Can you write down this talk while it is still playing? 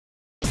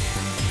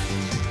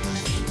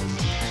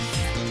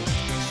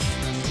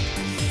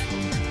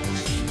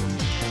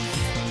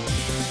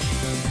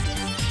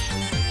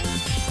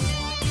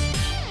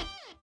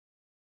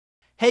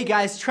Hey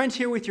guys, Trent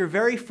here with your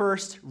very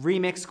first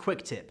ReMix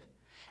quick tip.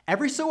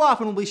 Every so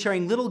often we'll be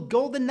sharing little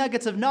golden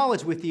nuggets of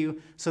knowledge with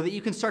you so that you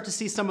can start to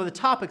see some of the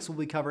topics we'll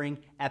be covering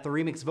at the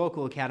ReMix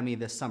Vocal Academy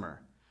this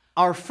summer.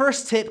 Our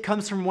first tip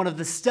comes from one of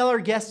the stellar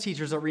guest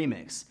teachers at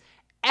ReMix,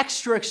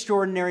 extra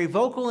extraordinary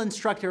vocal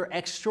instructor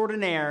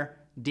extraordinaire,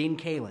 Dean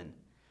Kaelin.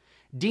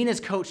 Dean has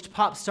coached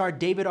pop star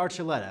David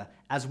Archuleta,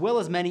 as well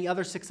as many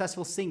other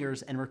successful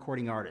singers and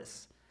recording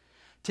artists.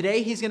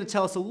 Today, he's going to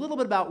tell us a little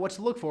bit about what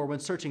to look for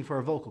when searching for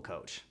a vocal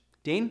coach.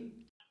 Dean?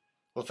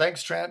 Well,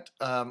 thanks, Trent.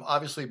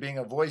 Obviously, being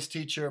a voice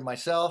teacher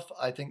myself,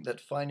 I think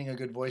that finding a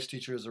good voice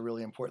teacher is a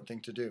really important thing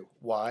to do.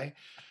 Why?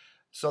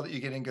 So that you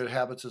get in good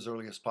habits as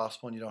early as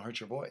possible and you don't hurt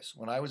your voice.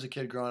 When I was a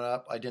kid growing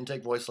up, I didn't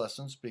take voice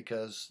lessons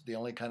because the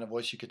only kind of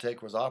voice you could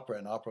take was opera,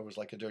 and opera was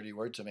like a dirty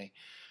word to me.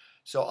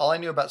 So all I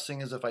knew about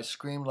singing is if I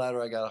screamed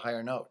louder, I got a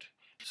higher note.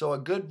 So a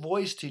good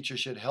voice teacher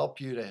should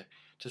help you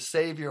to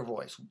save your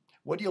voice.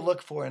 What do you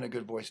look for in a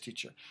good voice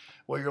teacher?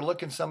 Well, you're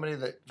looking for somebody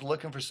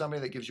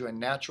that gives you a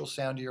natural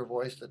sound to your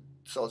voice,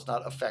 so it's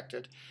not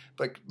affected,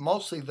 but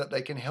mostly that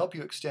they can help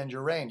you extend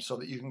your range so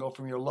that you can go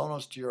from your low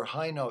notes to your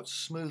high notes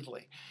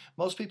smoothly.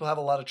 Most people have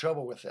a lot of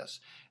trouble with this.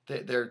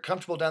 They're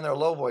comfortable down their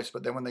low voice,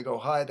 but then when they go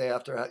high, they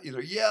have to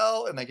either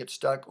yell and they get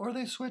stuck, or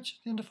they switch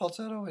into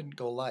falsetto and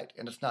go light,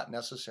 and it's not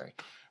necessary.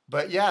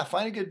 But yeah,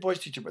 find a good voice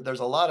teacher, but there's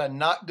a lot of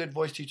not good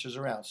voice teachers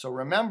around. So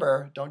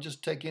remember, don't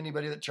just take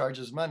anybody that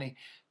charges money.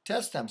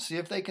 Test them. See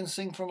if they can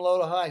sing from low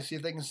to high. See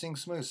if they can sing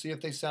smooth. See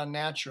if they sound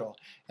natural.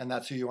 And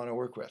that's who you want to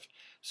work with.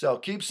 So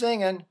keep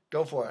singing.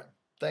 Go for it.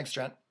 Thanks,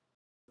 Trent.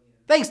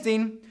 Thanks,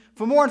 Dean.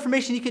 For more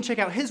information, you can check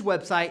out his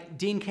website,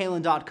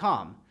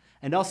 deankaelin.com.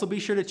 And also be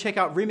sure to check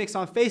out ReMix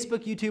on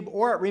Facebook, YouTube,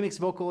 or at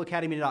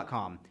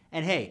remixvocalacademy.com.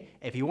 And hey,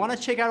 if you want to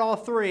check out all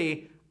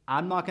three,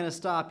 I'm not going to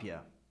stop you.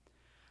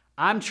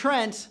 I'm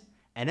Trent,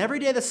 and every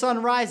day the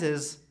sun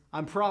rises,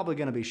 I'm probably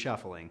going to be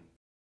shuffling.